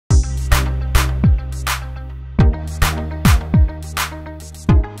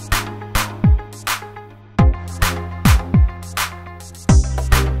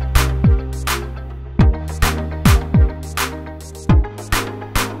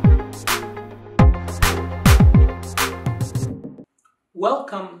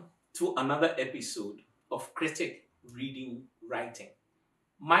Welcome to another episode of Critic.Reading.Writing.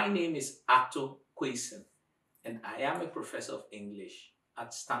 My name is Quayson, and I am a professor of English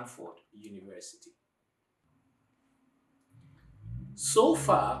at Stanford University. So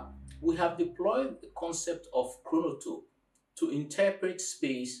far, we have deployed the concept of chronotope to interpret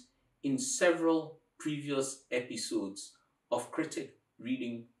space in several previous episodes of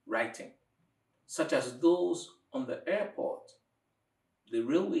Critic.Reading.Writing, such as those on the airport, the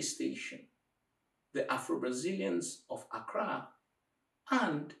railway station, the Afro-Brazilians of Accra,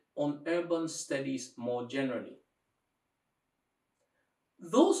 and on urban studies more generally.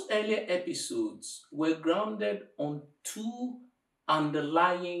 Those earlier episodes were grounded on two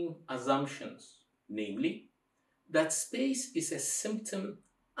underlying assumptions, namely, that space is a symptom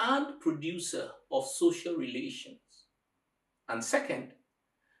and producer of social relations, and second,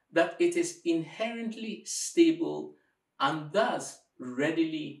 that it is inherently stable and thus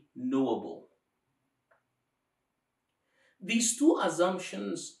readily knowable. These two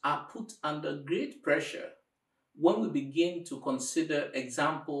assumptions are put under great pressure when we begin to consider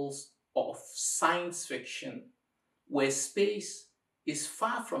examples of science fiction where space is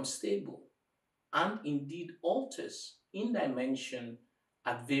far from stable and indeed alters in dimension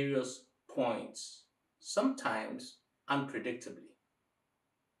at various points, sometimes unpredictably.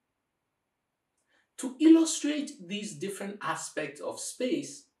 To illustrate these different aspects of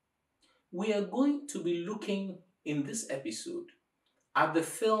space, we are going to be looking in this episode at the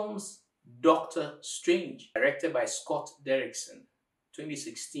films Doctor Strange, directed by Scott Derrickson,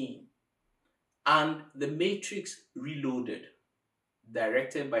 2016, and The Matrix Reloaded,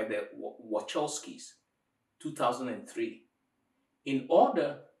 directed by the Wachowskis, 2003, in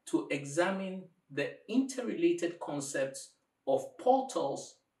order to examine the interrelated concepts of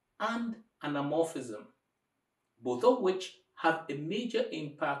portals and anamorphism, both of which have a major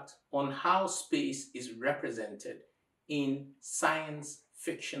impact on how space is represented in science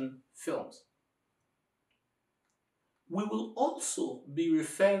fiction films. We will also be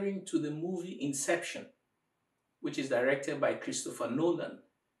referring to the movie Inception, which is directed by Christopher Nolan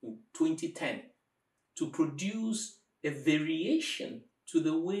in 2010, to produce a variation to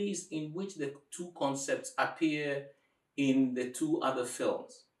the ways in which the two concepts appear in the two other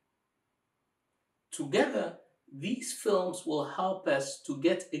films. Together, these films will help us to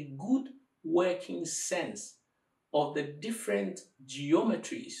get a good working sense of the different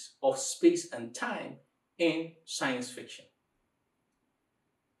geometries of space and time in science fiction.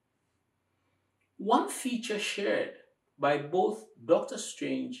 One feature shared by both Doctor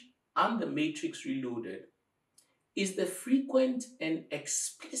Strange and The Matrix Reloaded is the frequent and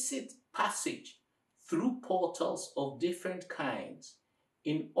explicit passage through portals of different kinds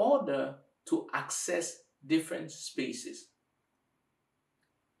in order to access different spaces.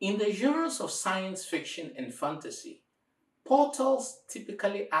 In the genres of science fiction and fantasy, portals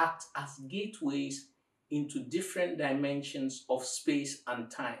typically act as gateways into different dimensions of space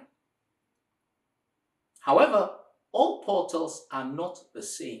and time. However, all portals are not the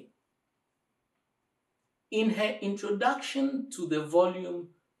same. In her introduction to the volume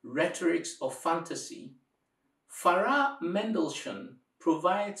Rhetorics of Fantasy, Farah Mendelssohn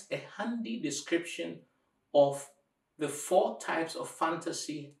provides a handy description of the four types of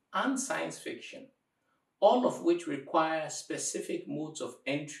fantasy and science fiction, all of which require specific modes of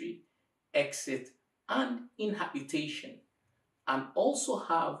entry, exit, and inhabitation, and also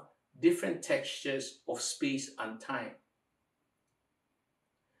have different textures of space and time.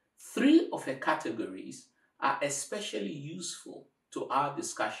 Three of her categories are especially useful to our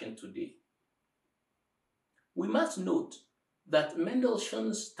discussion today. We must note that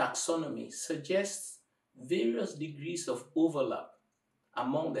Mendelssohn's taxonomy suggests various degrees of overlap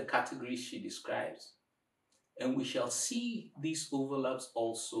among the categories she describes, and we shall see these overlaps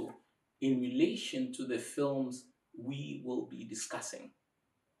also in relation to the films we will be discussing.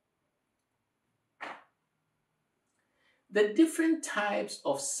 The different types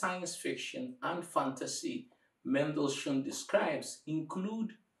of science fiction and fantasy Mendelssohn describes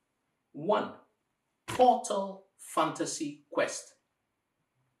include 1. Portal fantasy quest.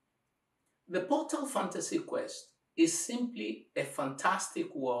 The portal fantasy quest is simply a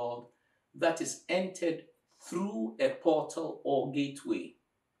fantastic world that is entered through a portal or gateway.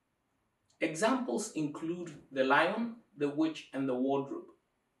 Examples include The Lion, the Witch, and the Wardrobe,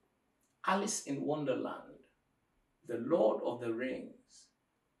 Alice in Wonderland, The Lord of the Rings,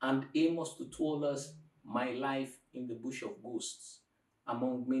 and Amos Tutuola's My Life in the Bush of Ghosts,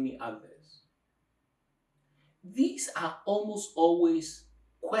 among many others. These are almost always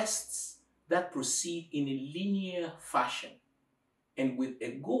quests that proceed in a linear fashion, and with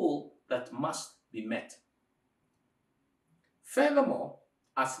a goal that must be met. Furthermore,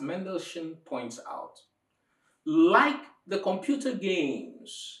 as Mendelssohn points out, like the computer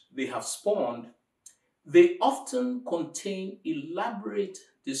games they have spawned, they often contain elaborate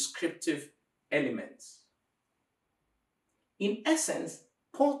descriptive elements. In essence,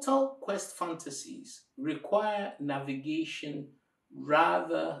 portal quest fantasies require navigation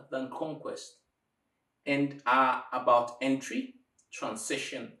rather than conquest and are about entry,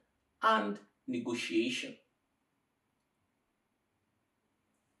 transition, and negotiation.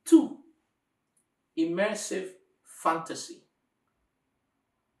 2. Immersive fantasy.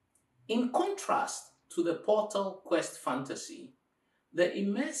 In contrast to the portal quest fantasy, the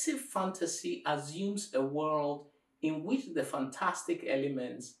immersive fantasy assumes a world in which the fantastic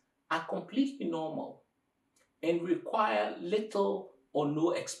elements are completely normal and require little or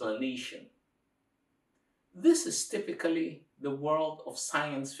no explanation. This is typically the world of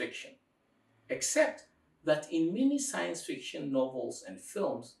science fiction, except that in many science fiction novels and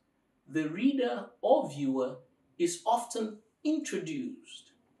films, the reader or viewer is often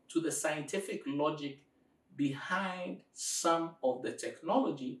introduced to the scientific logic behind some of the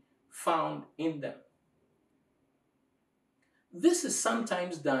technology found in them. This is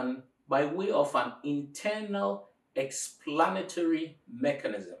sometimes done by way of an internal explanatory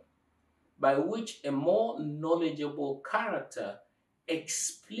mechanism by which a more knowledgeable character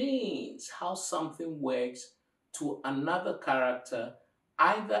explains how something works to another character,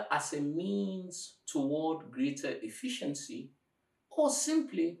 either as a means toward greater efficiency or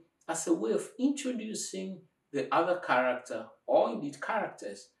simply as a way of introducing the other character or indeed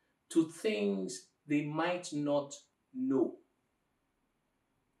characters to things they might not know.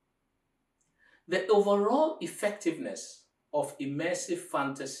 The overall effectiveness of immersive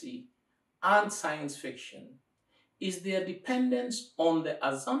fantasy and science fiction is their dependence on the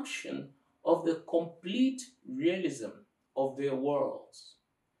assumption of the complete realism of their worlds,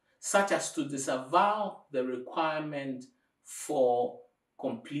 such as to disavow the requirement for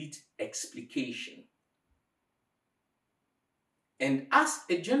complete explication. And as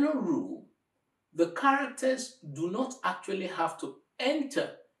a general rule, the characters do not actually have to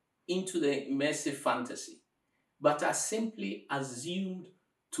enter into the immersive fantasy, but are simply assumed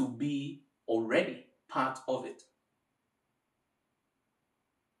to be already part of it.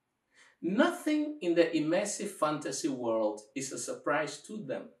 Nothing in the immersive fantasy world is a surprise to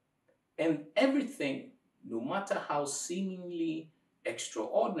them, and everything, no matter how seemingly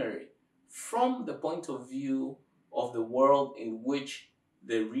extraordinary from the point of view of the world in which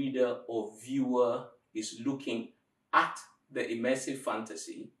the reader or viewer is looking at the immersive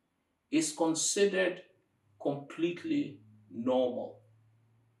fantasy, is considered completely normal.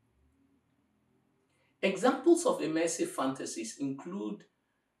 Examples of immersive fantasies include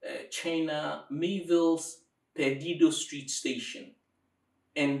China Mayville's Perdido Street Station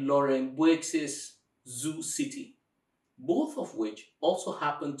and Lauren Boix's Zoo City, both of which also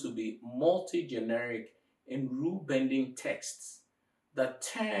happen to be multi-generic and rule-bending texts that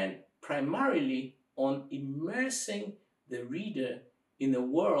turn primarily on immersing the reader in a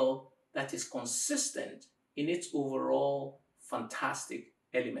world that is consistent in its overall fantastic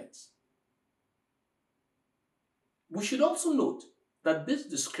elements. We should also note that this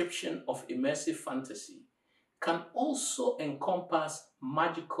description of immersive fantasy can also encompass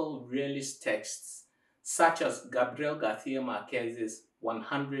magical realist texts such as Gabriel Garcia Marquez's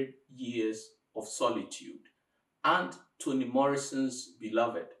 100 Years of Solitude and Toni Morrison's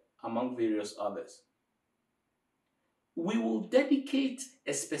Beloved, among various others. We will dedicate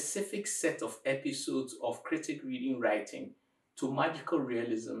a specific set of episodes of Critic Reading Writing to magical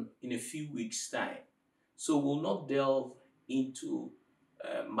realism in a few weeks' time, so we'll not delve into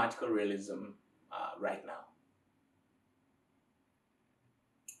magical realism right now.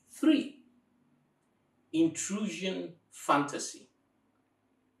 3. Intrusion fantasy.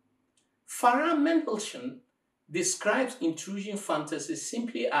 Farah Mendelssohn describes intrusion fantasy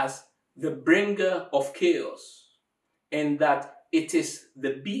simply as the bringer of chaos, and that it is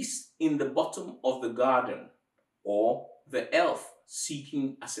the beast in the bottom of the garden or the elf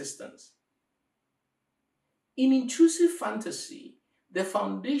seeking assistance. In intrusive fantasy, the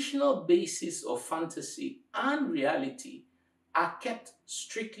foundational basis of fantasy and reality are kept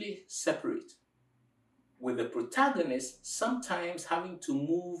strictly separate, with the protagonist sometimes having to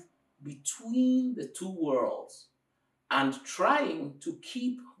move between the two worlds and trying to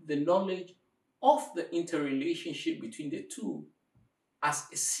keep the knowledge of the interrelationship between the two as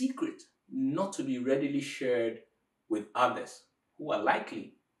a secret not to be readily shared with others who are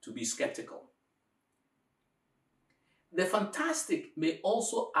likely to be skeptical. The fantastic may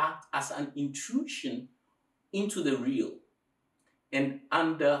also act as an intrusion into the real, and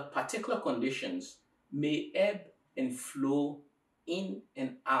under particular conditions may ebb and flow in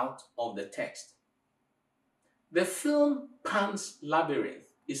and out of the text. The film Pan's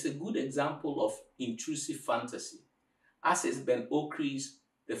Labyrinth is a good example of intrusive fantasy, as is Ben Okri's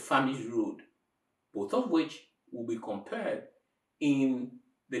The Famished Road, both of which will be compared in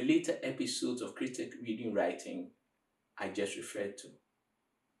the later episodes of Critic.Reading.Writing I just referred to.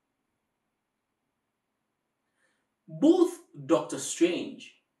 Both Doctor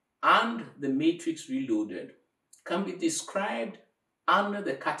Strange and The Matrix Reloaded can be described under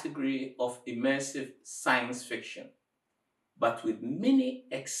the category of immersive science fiction, but with many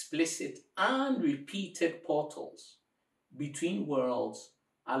explicit and repeated portals between worlds,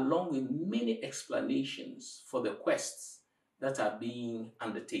 along with many explanations for the quests that are being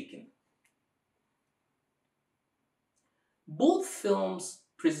undertaken. Both films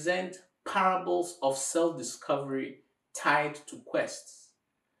present parables of self-discovery tied to quests,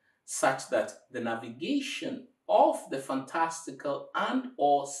 such that the navigation of the fantastical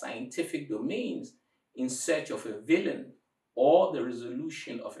and/or scientific domains in search of a villain or the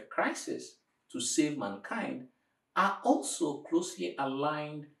resolution of a crisis to save mankind are also closely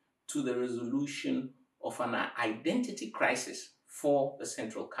aligned to the resolution of an identity crisis for the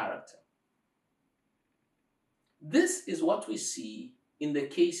central character. This is what we see in the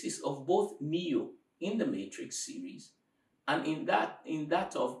cases of both Neo in the Matrix series and in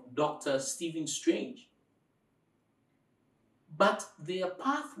that of Dr. Stephen Strange. But their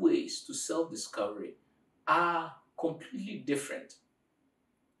pathways to self-discovery are completely different.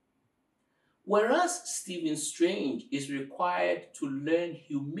 Whereas Stephen Strange is required to learn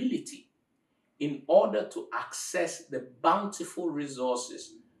humility in order to access the bountiful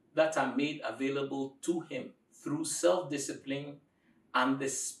resources that are made available to him through self-discipline and the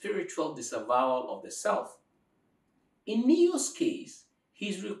spiritual disavowal of the self. In Neo's case, he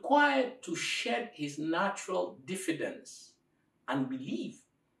is required to shed his natural diffidence and believe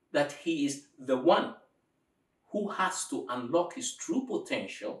that he is the one who has to unlock his true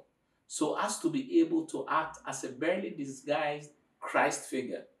potential so as to be able to act as a barely disguised Christ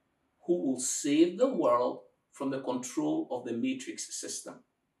figure who will save the world from the control of the Matrix system.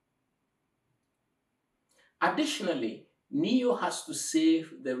 Additionally, Neo has to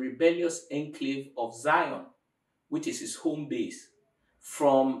save the rebellious enclave of Zion, which is his home base,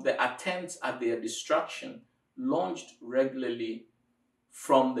 from the attempts at their destruction launched regularly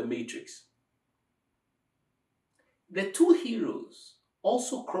from the Matrix. The two heroes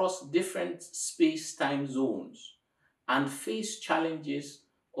also cross different space-time zones and face challenges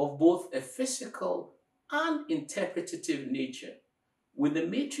of both a physical and interpretative nature, with the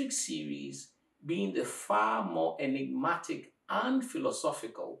Matrix series being the far more enigmatic and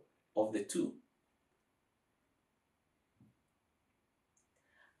philosophical of the two.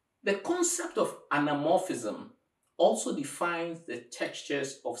 The concept of anamorphism also defines the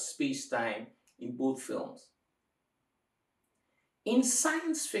textures of space-time in both films. In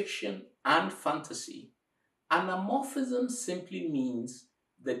science fiction and fantasy, anamorphism simply means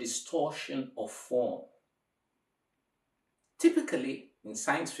the distortion of form. Typically, in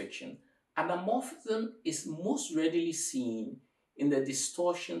science fiction, anamorphism is most readily seen in the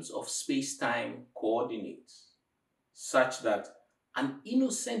distortions of space-time coordinates, such that an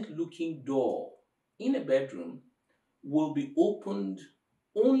innocent-looking door in a bedroom will be opened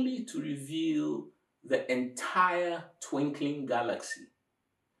only to reveal the entire twinkling galaxy.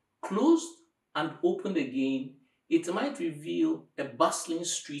 Closed and opened again, it might reveal a bustling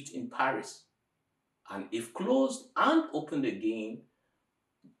street in Paris. And if closed and opened again,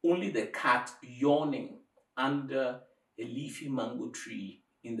 only the cat yawning under a leafy mango tree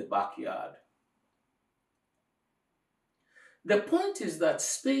in the backyard. The point is that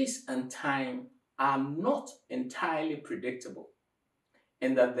space and time are not entirely predictable,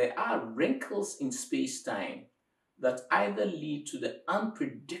 and that there are wrinkles in space-time that either lead to the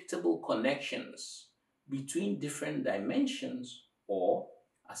unpredictable connections between different dimensions or,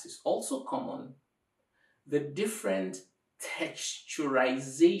 as is also common, the different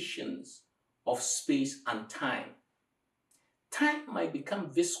texturizations of space and time. Time might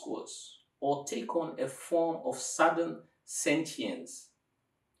become viscous or take on a form of sudden sentience.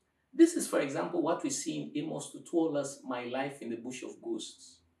 This is, for example, what we see in Amos Tutuola's My Life in the Bush of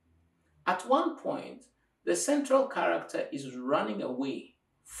Ghosts. At one point, the central character is running away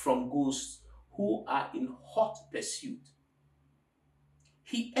from ghosts who are in hot pursuit.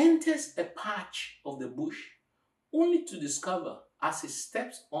 He enters a patch of the bush only to discover, as he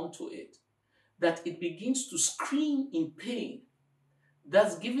steps onto it, that it begins to scream in pain,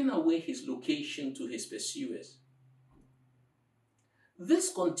 thus giving away his location to his pursuers.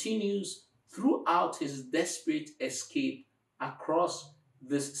 This continues throughout his desperate escape across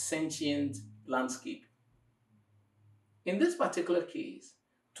this sentient landscape. In this particular case,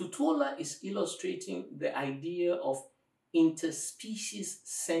 Tutuola is illustrating the idea of interspecies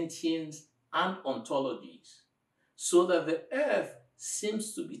sentience and ontologies, so that the earth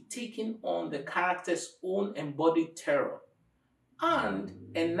seems to be taking on the character's own embodied terror and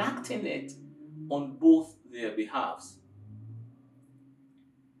enacting it on both their behalves.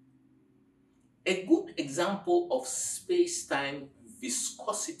 A good example of space-time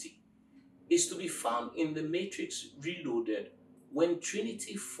viscosity is to be found in The Matrix Reloaded, when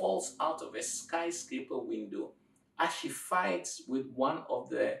Trinity falls out of a skyscraper window as she fights with one of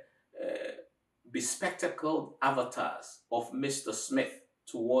the bespectacled avatars of Mr. Smith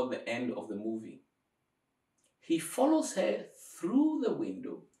toward the end of the movie. He follows her through the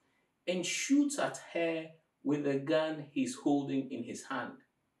window and shoots at her with the gun he's holding in his hand.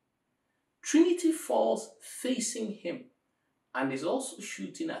 Trinity falls facing him and is also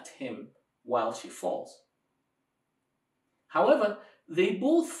shooting at him while she falls. However, they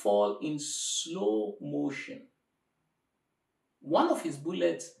both fall in slow motion. One of his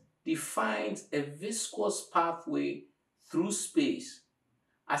bullets defines a viscous pathway through space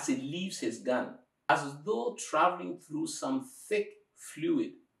as it leaves his gun, as though traveling through some thick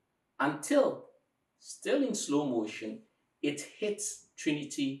fluid, until, still in slow motion, it hits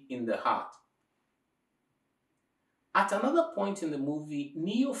Trinity in the heart. At another point in the movie,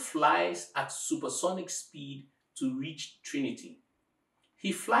 Neo flies at supersonic speed to reach Trinity.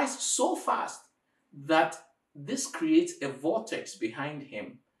 He flies so fast that this creates a vortex behind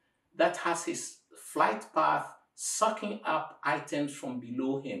him that has his flight path sucking up items from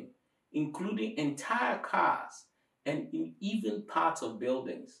below him, including entire cars and even parts of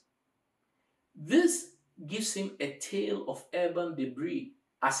buildings. This gives him a tail of urban debris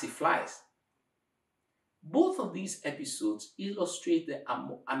as he flies. Both of these episodes illustrate the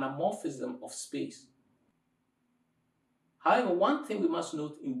anamorphism of space. However, one thing we must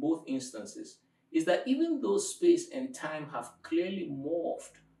note in both instances is that even though space and time have clearly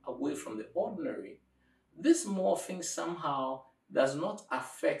morphed away from the ordinary, this morphing somehow does not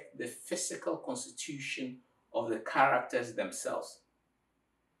affect the physical constitution of the characters themselves.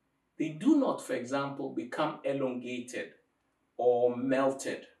 They do not, for example, become elongated or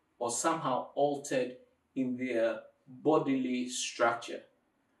melted or somehow altered in their bodily structure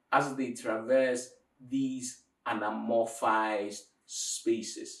as they traverse these anamorphized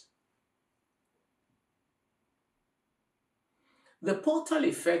spaces. The portal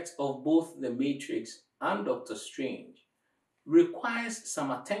effect of both The Matrix and Doctor Strange requires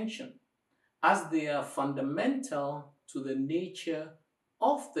some attention, as they are fundamental to the nature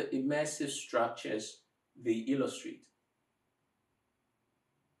of the immersive structures they illustrate.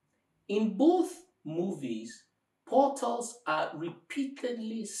 In both movies, portals are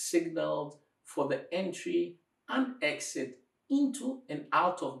repeatedly signaled for the entry and exit into and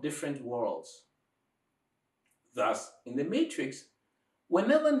out of different worlds. Thus, in The Matrix,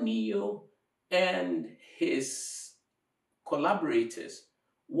 whenever Neo and his collaborators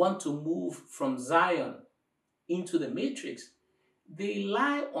want to move from Zion into the Matrix, they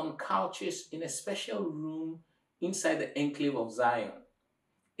lie on couches in a special room inside the enclave of Zion,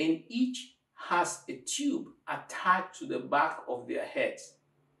 and each has a tube attached to the back of their heads,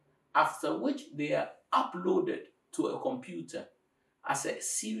 after which they are uploaded to a computer as a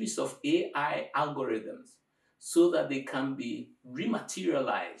series of AI algorithms so that they can be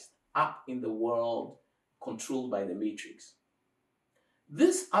rematerialized up in the world controlled by the Matrix.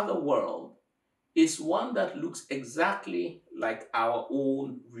 This other world is one that looks exactly like our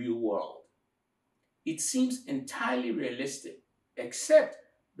own real world. It seems entirely realistic, except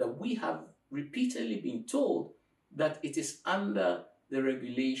that we have repeatedly been told that it is under the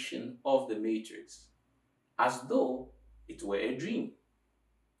regulation of the Matrix, as though it were a dream.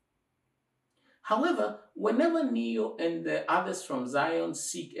 However, whenever Neo and the others from Zion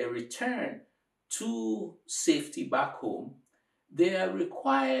seek a return to safety back home, they are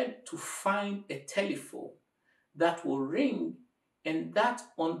required to find a telephone that will ring, and that,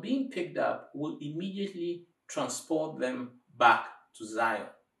 on being picked up, will immediately transport them back to Zion.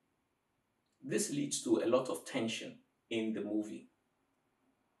 This leads to a lot of tension in the movie.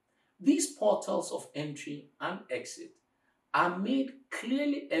 These portals of entry and exit are made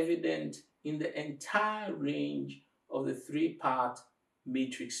clearly evident in the entire range of the three-part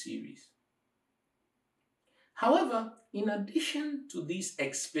Matrix series. However, in addition to these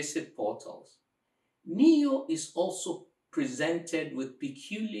explicit portals, Neo is also presented with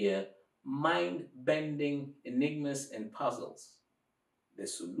peculiar mind-bending enigmas and puzzles, the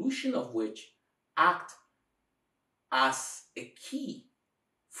solution of which act as a key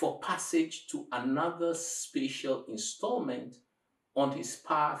for passage to another spatial installment on his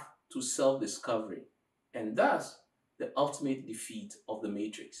path to self-discovery, and thus the ultimate defeat of the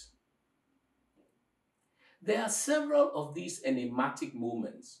Matrix. There are several of these enigmatic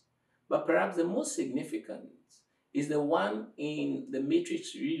moments, but perhaps the most significant is the one in The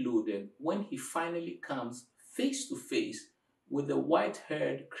Matrix Reloaded when he finally comes face to face with the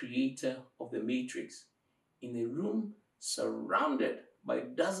white-haired creator of the Matrix in a room surrounded by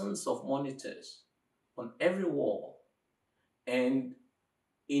dozens of monitors on every wall, and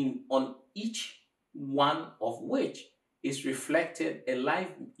on each one of which is reflected a live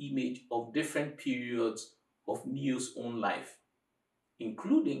image of different periods of Neo's own life,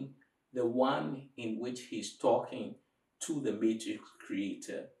 including the one in which he's talking to the Matrix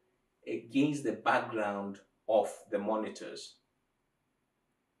creator against the background of the monitors.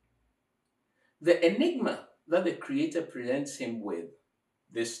 The enigma that the creator presents him with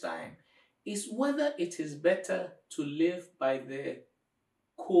this time is whether it is better to live by the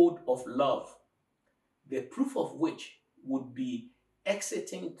code of love, the proof of which would be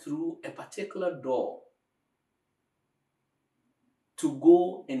exiting through a particular door to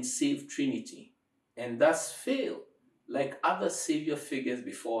go and save Trinity, and thus fail like other savior figures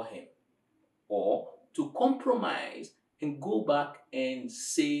before him, or to compromise and go back and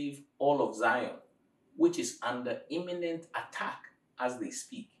save all of Zion, which is under imminent attack as they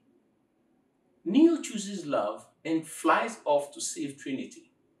speak. Neo chooses love and flies off to save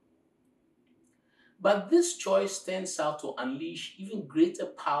Trinity. But this choice turns out to unleash even greater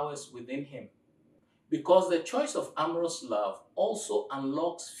powers within him, because the choice of amorous love also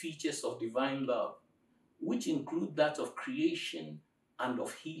unlocks features of divine love, which include that of creation and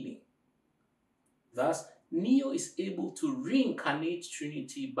of healing. Thus, Neo is able to reincarnate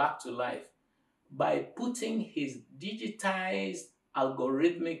Trinity back to life by putting his digitized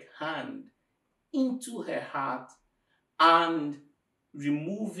algorithmic hand into her heart and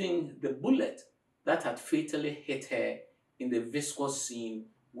removing the bullet that had fatally hit her in the viscous scene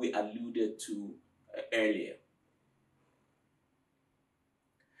we alluded to earlier.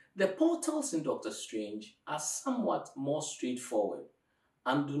 The portals in Doctor Strange are somewhat more straightforward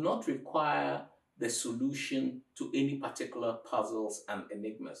and do not require the solution to any particular puzzles and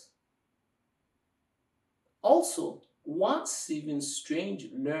enigmas. Also, once Stephen Strange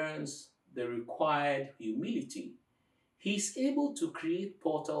learns the required humility, he is able to create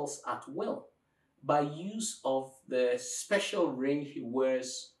portals at will by use of the special ring he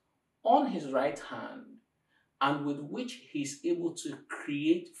wears on his right hand, and with which he is able to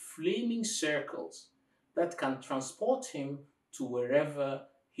create flaming circles that can transport him to wherever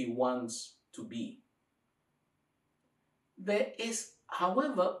he wants to be. There is,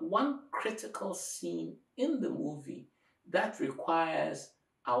 however, one critical scene in the movie that requires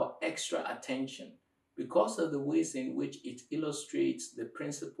our extra attention because of the ways in which it illustrates the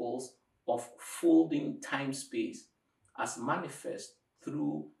principles of folding time-space as manifest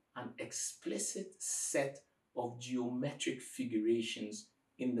through an explicit set of geometric figurations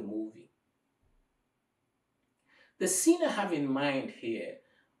in the movie. The scene I have in mind here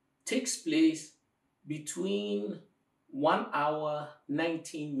takes place between 1 hour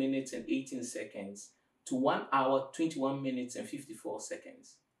 19 minutes and 18 seconds to 1 hour 21 minutes and 54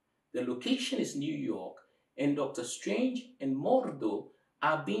 seconds. The location is New York, and Doctor Strange and Mordo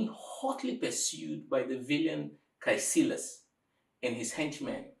are being hotly pursued by the villain Caecilius and his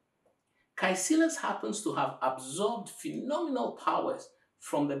henchmen. Caecilius happens to have absorbed phenomenal powers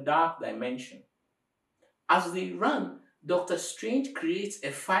from the dark dimension. As they run, Doctor Strange creates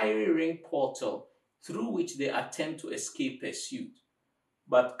a fiery ring portal through which they attempt to escape pursuit.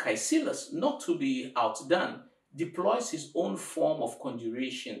 But Caecilius, not to be outdone, deploys his own form of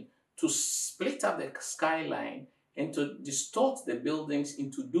conjuration to split up the skyline and to distort the buildings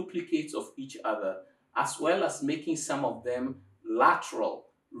into duplicates of each other, as well as making some of them lateral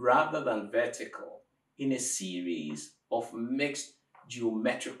rather than vertical in a series of mixed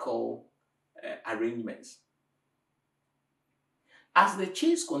geometrical arrangements. As the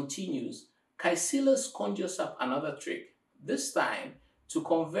chase continues, Caecilius conjures up another trick, this time to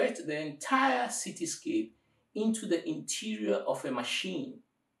convert the entire cityscape into the interior of a machine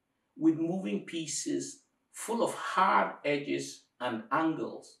with moving pieces full of hard edges and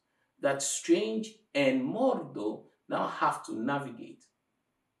angles that Strange and Mordo now have to navigate.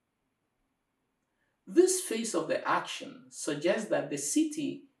 This phase of the action suggests that the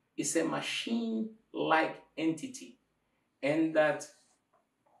city is a machine-like entity, and that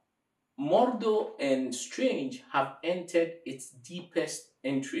Mordo and Strange have entered its deepest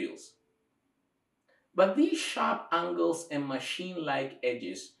entrails. But these sharp angles and machine-like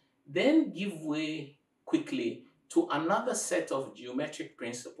edges then give way quickly to another set of geometric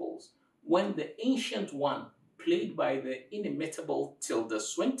principles when the ancient one, played by the inimitable Tilda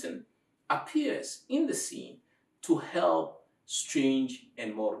Swinton, appears in the scene to help Strange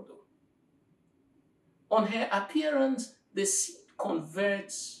and Mordo. On her appearance, the scene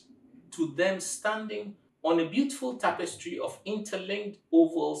converts to them standing on a beautiful tapestry of interlinked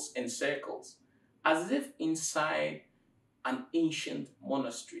ovals and circles, as if inside an ancient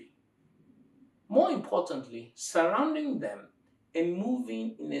monastery. More importantly, surrounding them and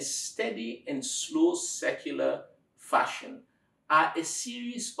moving in a steady and slow circular fashion are a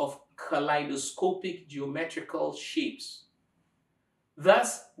series of kaleidoscopic geometrical shapes.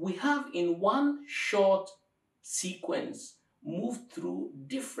 Thus, we have in one short sequence moved through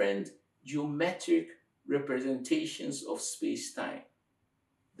different geometric representations of space-time: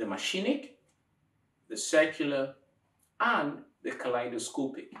 the machinic, the circular, and the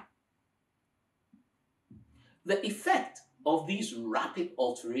kaleidoscopic. The effect of these rapid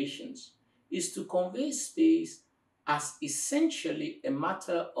alterations is to convey space as essentially a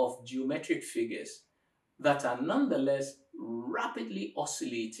matter of geometric figures that are nonetheless rapidly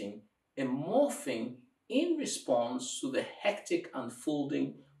oscillating and morphing in response to the hectic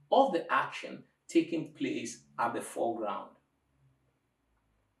unfolding of the action taking place at the foreground.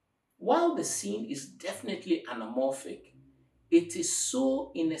 While the scene is definitely anamorphic, it is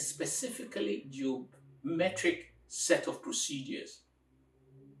so in a specifically geometric set of procedures.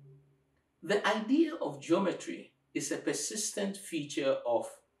 The idea of geometry is a persistent feature of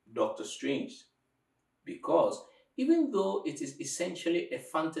Doctor Strange, because even though it is essentially a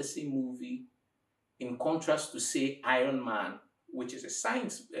fantasy movie, in contrast to, say, Iron Man, which is a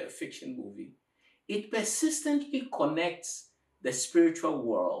science fiction movie, it persistently connects the spiritual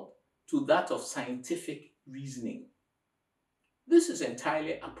world to that of scientific reasoning. This is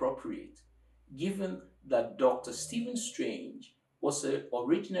entirely appropriate, given that Dr. Stephen Strange was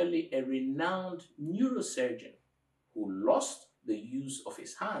originally a renowned neurosurgeon who lost the use of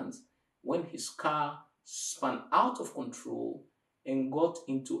his hands when his car spun out of control and got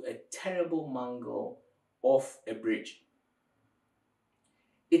into a terrible mangle off a bridge.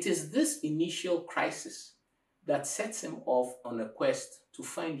 It is this initial crisis that sets him off on a quest to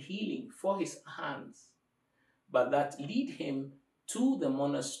find healing for his hands, but that lead him to the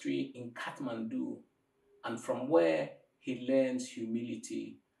monastery in Kathmandu, and from where he learns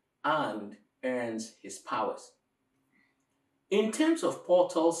humility and earns his powers. In terms of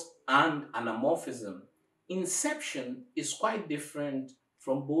portals and anamorphism, Inception is quite different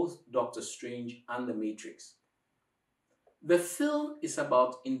from both Doctor Strange and The Matrix. The film is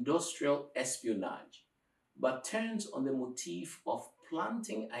about industrial espionage, but turns on the motif of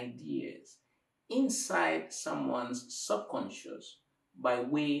planting ideas inside someone's subconscious by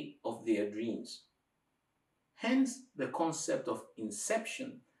way of their dreams. Hence the concept of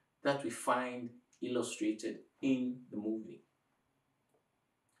inception that we find illustrated in the movie.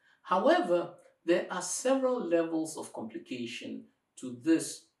 However, there are several levels of complication to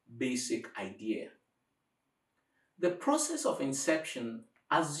this basic idea. The process of inception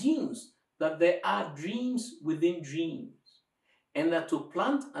assumes that there are dreams within dreams, and that to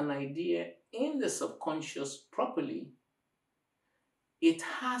plant an idea in the subconscious properly, it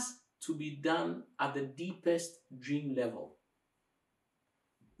has to be done at the deepest dream level.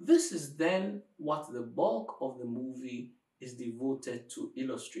 This is then what the bulk of the movie is devoted to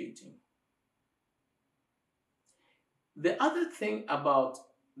illustrating. The other thing about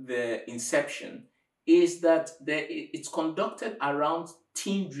the Inception is that it's conducted around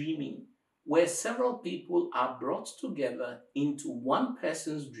team dreaming, where several people are brought together into one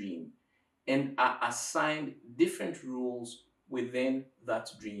person's dream and are assigned different roles within that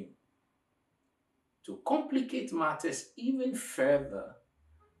dream. To complicate matters even further,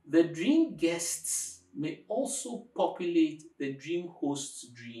 the dream guests may also populate the dream host's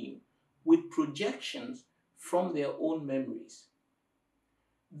dream with projections from their own memories.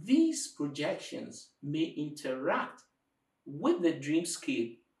 These projections may interact with the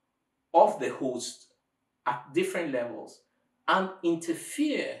dreamscape of the host at different levels and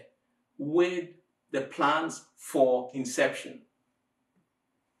interfere with the plans for inception.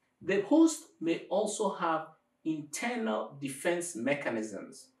 The host may also have internal defense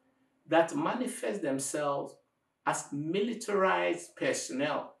mechanisms that manifest themselves as militarized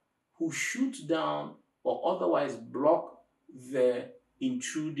personnel who shoot down or otherwise block the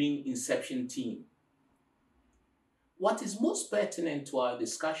intruding Inception theme. What is most pertinent to our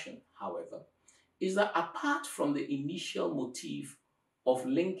discussion, however, is that apart from the initial motif of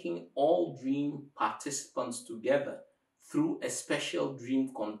linking all dream participants together through a special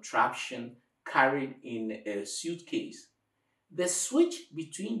dream contraption carried in a suitcase, the switch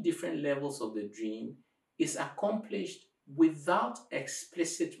between different levels of the dream is accomplished without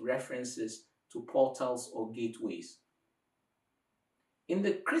explicit references to portals or gateways. In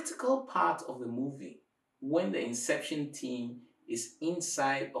the critical part of the movie, when the Inception team is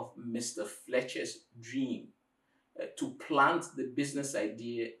inside of Mr. Fletcher's dream to plant the business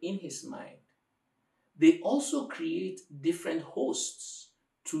idea in his mind, they also create different hosts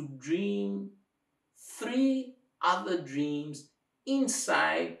to dream three other dreams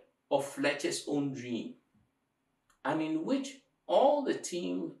inside of Fletcher's own dream, and in which all the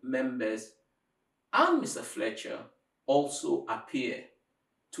team members and Mr. Fletcher also appear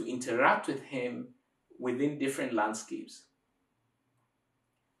to interact with him within different landscapes.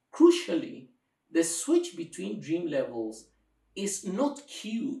 Crucially, the switch between dream levels is not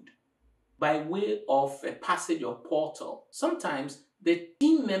cued by way of a passage or portal. Sometimes the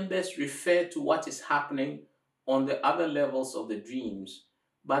team members refer to what is happening on the other levels of the dreams,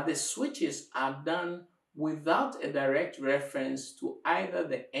 but the switches are done without a direct reference to either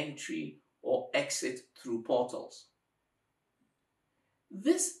the entry or exit through portals.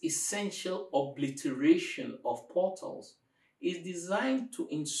 This essential obliteration of portals is designed to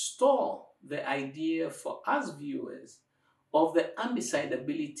install the idea for us viewers of the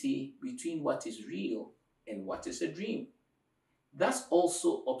undecidability between what is real and what is a dream, thus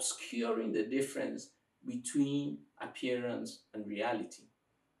also obscuring the difference between appearance and reality.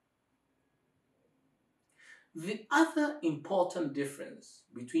 The other important difference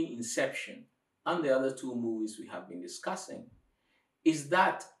between Inception and the other two movies we have been discussing is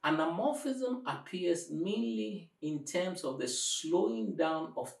that anamorphism appears mainly in terms of the slowing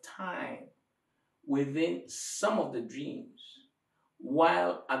down of time within some of the dreams,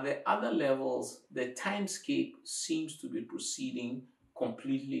 while at the other levels, the timescape seems to be proceeding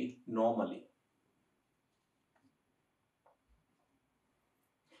completely normally.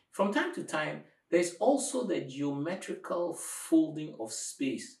 From time to time, there is also the geometrical folding of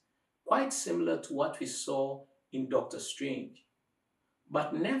space, quite similar to what we saw in Doctor Strange.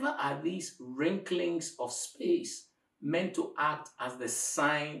 But never are these wrinklings of space meant to act as the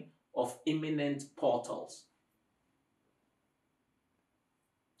sign of imminent portals.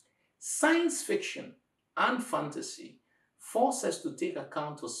 Science fiction and fantasy force us to take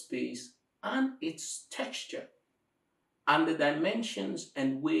account of space and its texture and the dimensions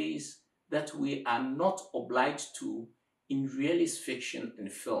and ways that we are not obliged to in realist fiction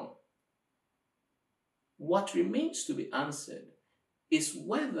and film. What remains to be answered is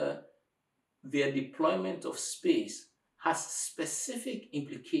whether their deployment of space has specific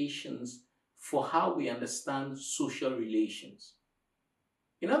implications for how we understand social relations.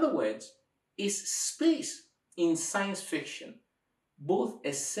 In other words, is space in science fiction both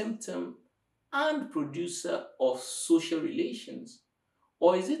a symptom and producer of social relations,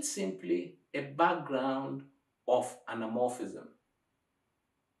 or is it simply a background of anamorphism?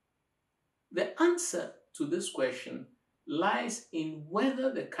 The answer to this question lies in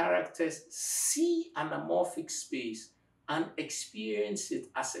whether the characters see anamorphic space and experience it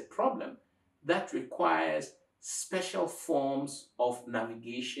as a problem that requires special forms of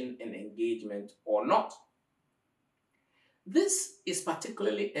navigation and engagement or not. This is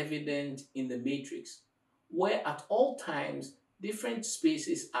particularly evident in The Matrix, where at all times different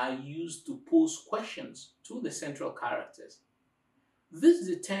spaces are used to pose questions to the central characters. This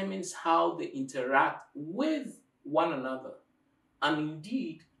determines how they interact with one another and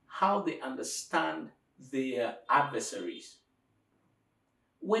indeed how they understand their adversaries.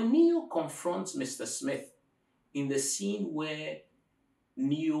 When Neo confronts Mr. Smith in the scene where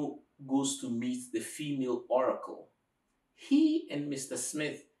Neo goes to meet the female oracle, he and Mr.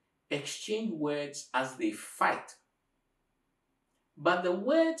 Smith exchange words as they fight. But the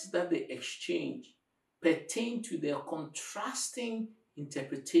words that they exchange pertain to their contrasting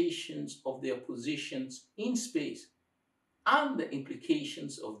interpretations of their positions in space and the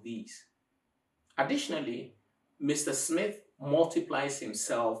implications of these. Additionally, Mr. Smith multiplies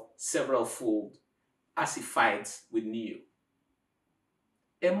himself several fold as he fights with Neo.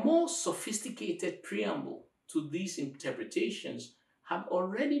 A more sophisticated preamble to these interpretations had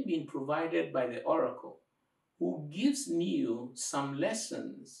already been provided by the Oracle, who gives Neo some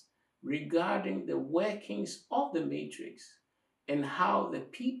lessons regarding the workings of the Matrix and how the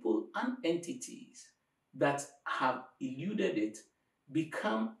people and entities that have eluded it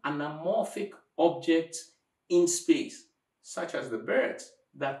become anamorphic objects in space, such as the birds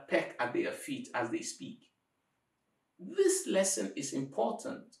that peck at their feet as they speak. This lesson is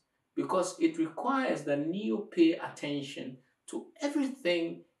important because it requires that Neo pay attention to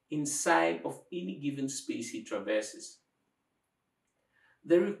everything inside of any given space he traverses.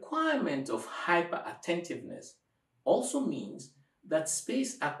 The requirement of hyper-attentiveness also means that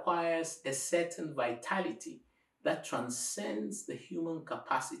space acquires a certain vitality that transcends the human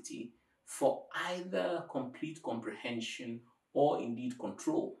capacity for either complete comprehension or indeed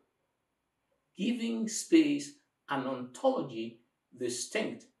control, giving space an ontology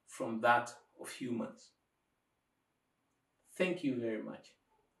distinct from that of humans. Thank you very much.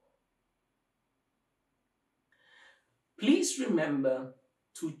 Please remember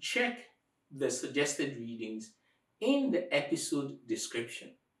to check the suggested readings in the episode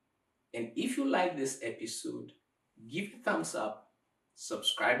description. And if you like this episode, give it a thumbs up,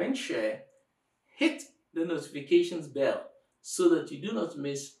 subscribe and share, hit the notifications bell so that you do not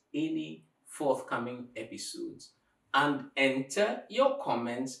miss any forthcoming episodes, and enter your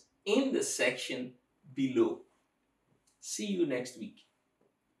comments in the section below. See you next week.